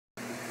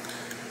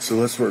So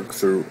let's work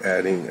through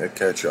adding a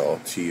catch-all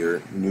to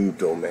your new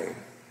domain.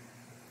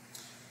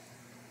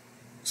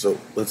 So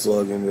let's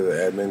log into the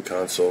admin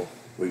console.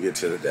 We get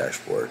to the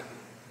dashboard.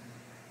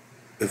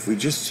 If we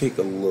just take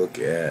a look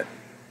at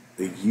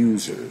the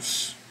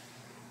users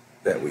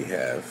that we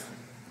have,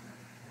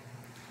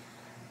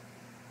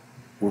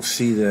 we'll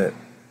see that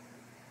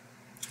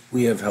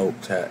we have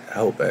help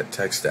at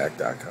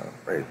techstack.com,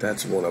 right?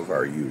 That's one of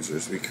our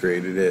users. We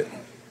created it.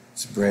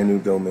 It's a brand new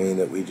domain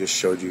that we just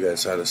showed you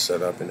guys how to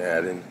set up and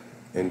add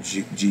in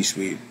G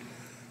Suite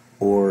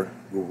or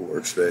Google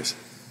Workspace.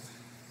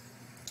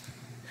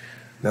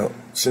 Now,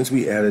 since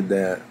we added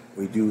that,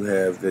 we do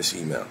have this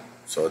email.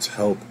 So it's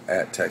help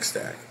at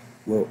TechStack.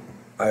 Well,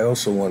 I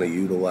also want to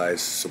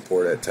utilize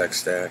support at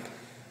TechStack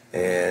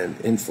and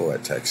info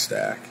at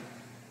TechStack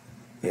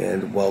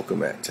and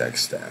welcome at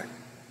TechStack.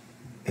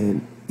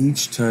 And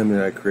each time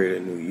that I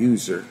create a new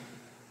user,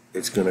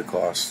 it's going to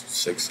cost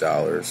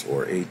 $6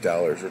 or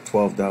 $8 or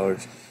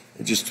 $12.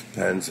 It just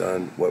depends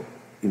on what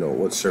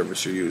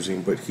service you're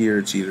using. But here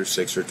it's either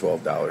 $6 or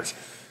 $12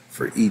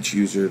 for each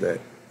user that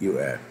you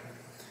add.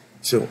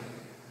 So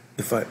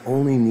if I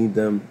only need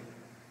them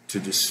to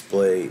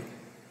display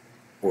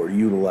or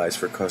utilize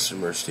for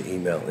customers to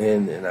email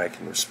in, and I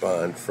can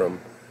respond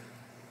from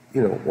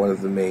one of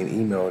the main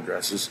email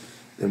addresses,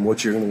 then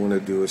what you're going to want to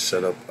do is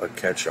set up a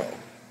catch-all.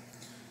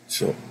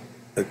 So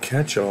a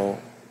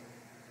catch-all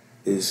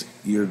is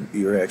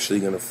you're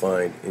actually going to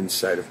find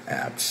inside of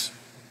apps,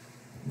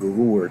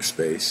 Google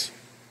Workspace,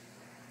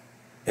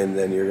 and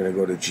then you're going to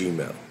go to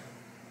Gmail,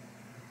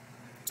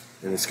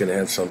 and it's going to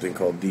have something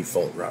called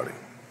default routing.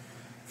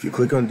 If you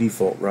click on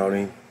default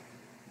routing,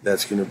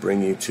 that's going to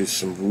bring you to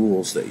some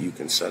rules that you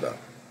can set up.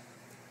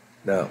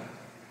 Now,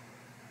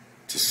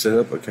 to set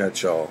up a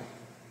catch-all,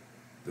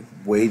 the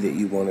way that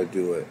you want to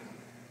do it,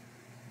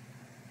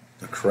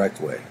 the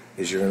correct way,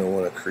 is you're going to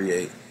want to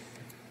create,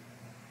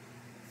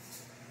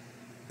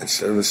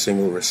 instead of a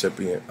single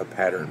recipient, a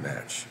pattern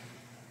match.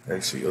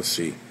 Okay, so you'll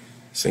see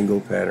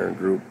single pattern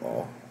group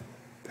all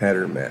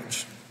pattern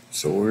match.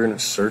 So we're going to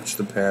search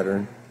the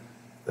pattern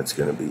that's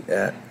going to be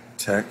at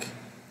techstack.com.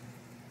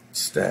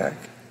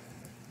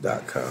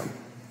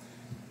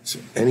 So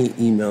any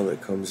email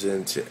that comes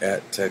into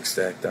at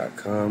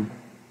techstack.com,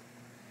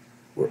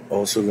 we're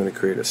also going to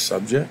create a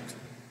subject,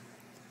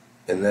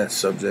 and that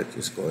subject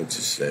is going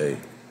to say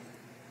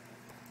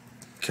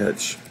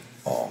catch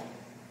all.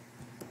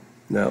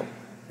 Now,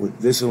 what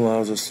this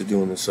allows us to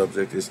do in the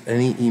subject is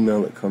any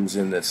email that comes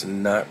in that's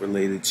not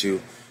related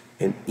to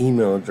an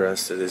email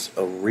address that is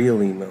a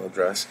real email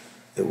address,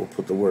 it will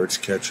put the words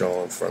catch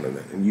all in front of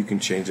it, and you can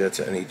change that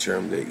to any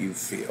term that you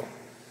feel.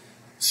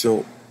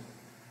 So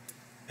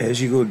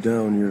as you go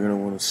down, you're going to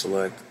want to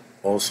select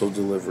also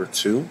deliver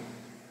to,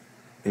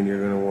 and you're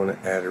going to want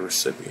to add a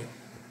recipient.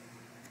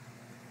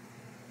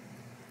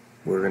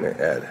 We're going to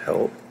add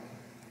help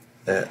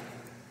at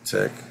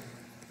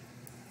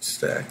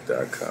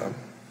techstack.com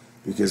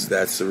because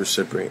that's the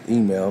recipient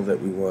email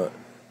that we want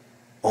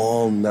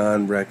all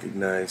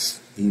non-recognized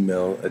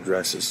email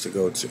addresses to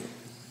go to.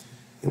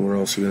 And we're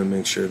also going to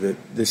make sure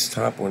that this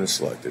top one is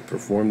selected.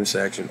 Perform this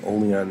action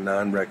only on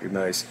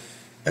non-recognized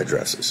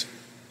addresses,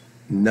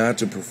 not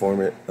to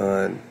perform it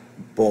on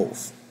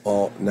both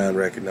all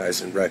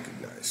non-recognized and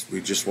recognized.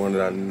 We just want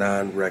it on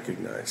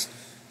non-recognized.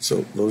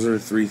 So those are the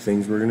three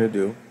things we're going to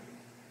do.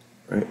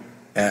 Right?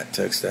 At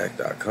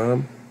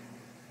techstack.com,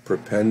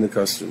 prepend the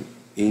custom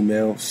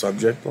email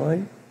subject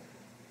line,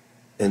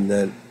 and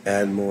then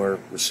add more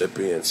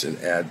recipients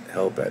and add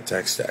help at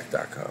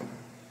techstack.com.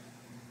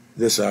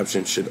 This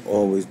option should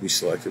always be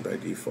selected by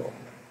default.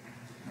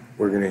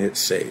 We're going to hit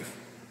save.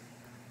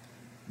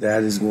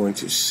 That is going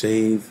to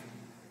save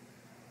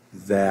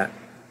that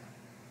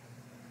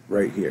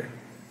right here.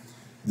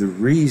 The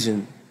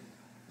reason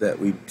that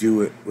we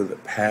do it with a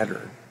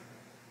pattern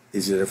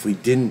is that if we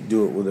didn't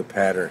do it with a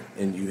pattern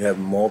and you have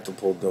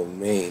multiple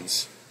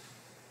domains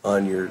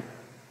on your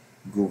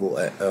Google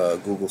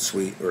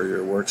Suite or your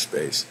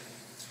Workspace,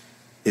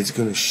 it's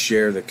going to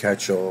share the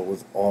catch-all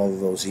with all of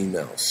those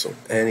emails. So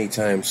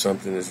anytime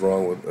something is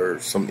wrong with, or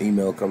some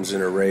email comes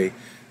in array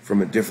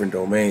from a different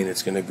domain,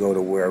 it's going to go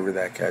to wherever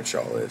that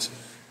catch-all is.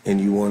 And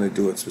you want to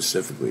do it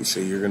specifically, so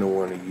you're going to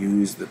want to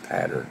use the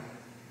pattern.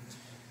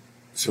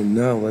 So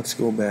now let's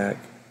go back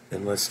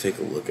and let's take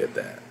a look at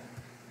that.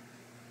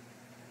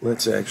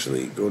 Let's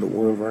actually go to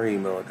one of our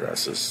email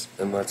addresses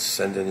and let's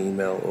send an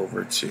email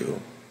over to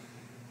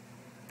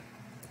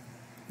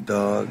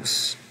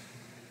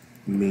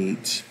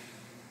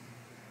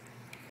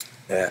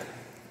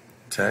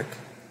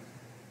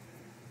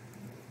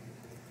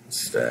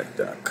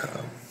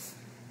dogsmeat@techstack.com.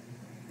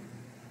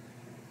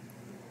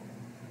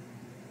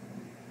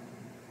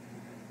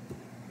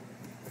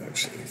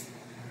 Actually,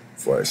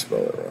 before I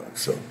spell it wrong,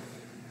 so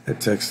at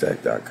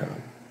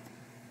techstack.com.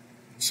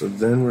 So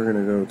then we're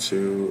going to go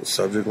to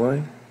subject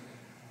line,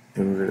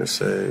 and we're going to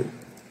say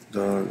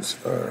dogs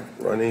are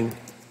running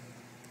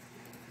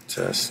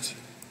test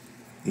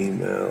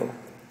email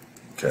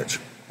catch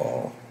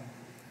all.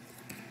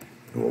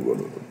 And we'll go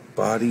to the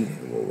body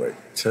and we'll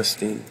write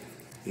testing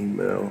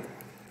email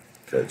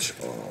catch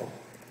all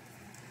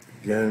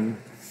again.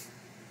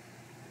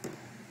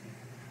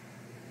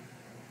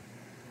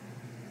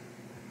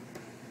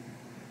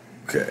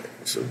 Okay,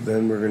 so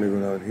then we're going to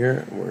go down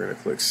here and we're going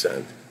to click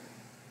send.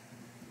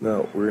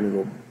 Now we're going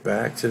to go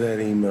back to that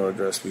email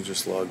address we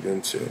just logged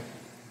into.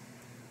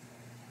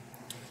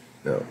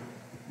 Now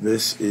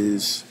this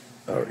is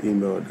our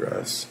email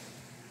address,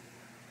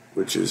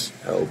 which is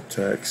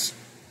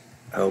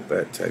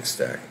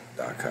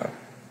help@techstack.com.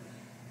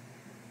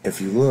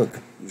 If you look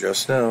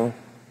just now,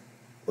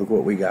 look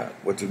what we got.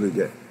 What did we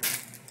get?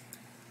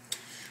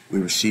 We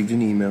received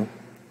an email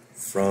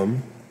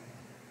from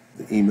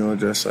the email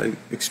address I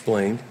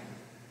explained.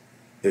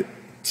 It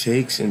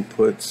takes and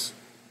puts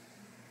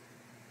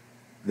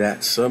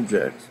that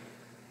subject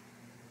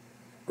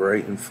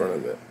right in front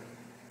of it.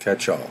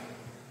 Catch all.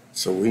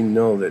 So we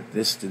know that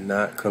this did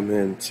not come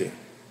into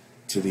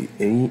the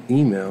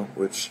email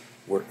which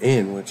we're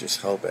in, which is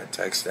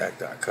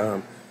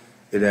help@techstack.com.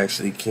 It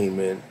actually came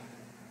in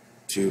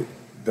to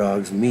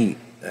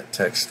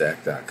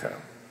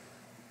dogsmeat@techstack.com.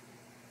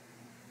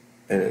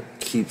 And it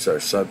keeps our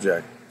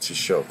subject to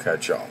show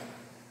catch-all.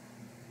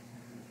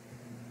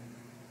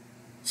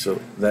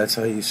 So that's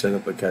how you set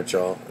up a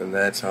catch-all, and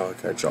that's how a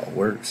catch-all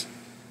works.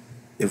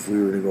 If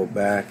we were to go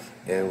back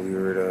and we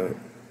were to,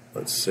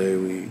 let's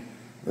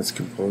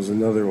compose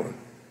another one.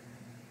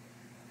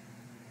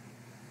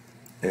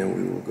 And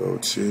we will go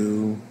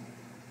to,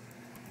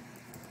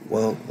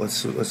 well,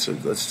 let's do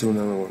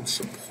another one.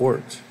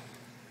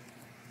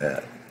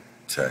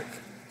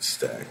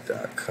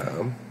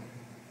 Support@techstack.com.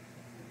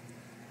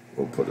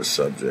 We'll put a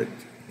subject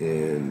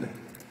in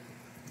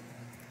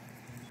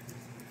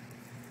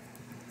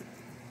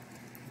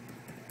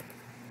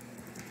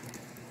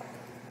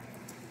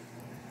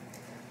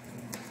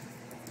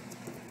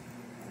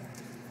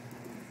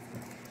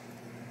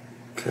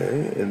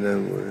okay, and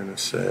then we're going to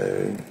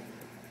say,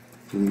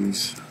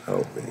 please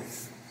help me.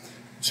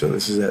 So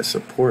this is at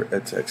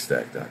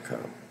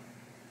support@techstack.com.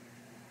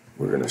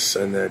 We're going to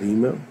send that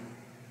email,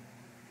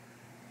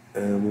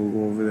 and we'll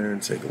go over there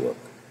and take a look.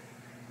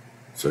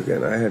 So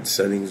again, I had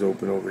settings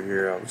open over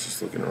here. I was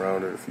just looking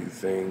around at a few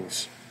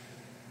things.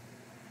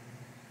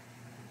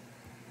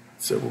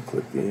 So we'll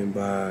click the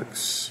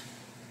inbox.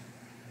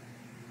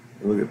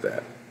 Look at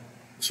that.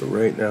 So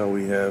right now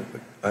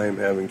I am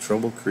having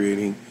trouble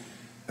creating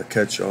a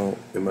catch-all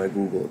in my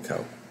Google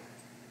account.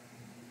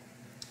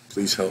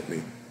 Please help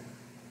me.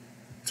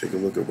 Take a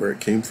look at where it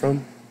came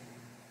from.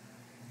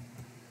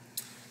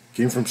 It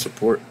came from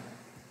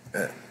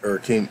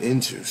came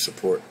into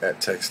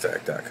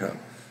support@techstack.com.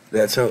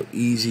 That's how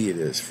easy it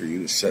is for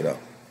you to set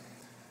up,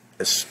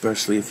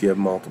 especially if you have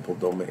multiple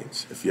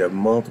domains. If you have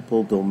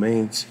multiple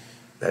domains,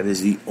 that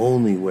is the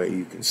only way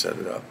you can set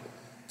it up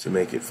to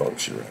make it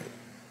function right.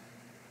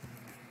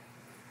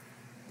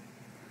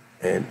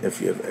 And if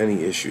you have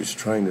any issues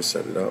trying to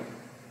set it up,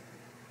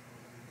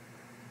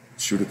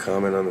 shoot a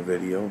comment on the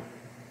video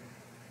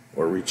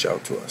or reach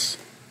out to us.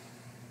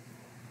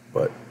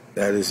 But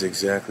that is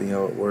exactly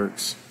how it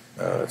works.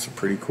 It's a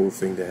pretty cool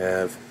thing to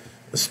have,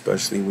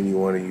 especially when you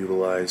want to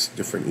utilize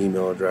different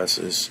email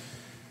addresses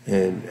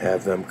and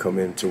have them come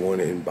into one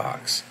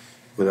inbox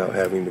without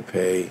having to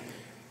pay,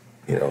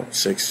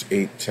 $6,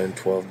 $8, $10,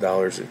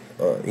 $12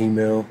 an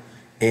email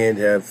and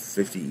have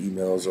 50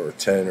 emails or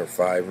 10 or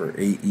 5 or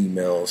 8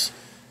 emails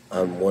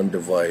on one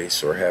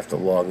device or have to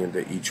log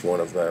into each one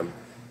of them.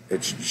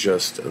 It's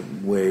just a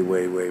way,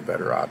 way, way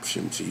better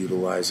option to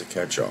utilize a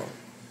catch-all.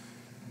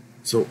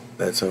 So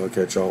that's how a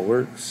catch-all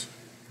works,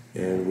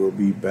 and we'll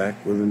be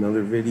back with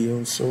another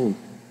video soon.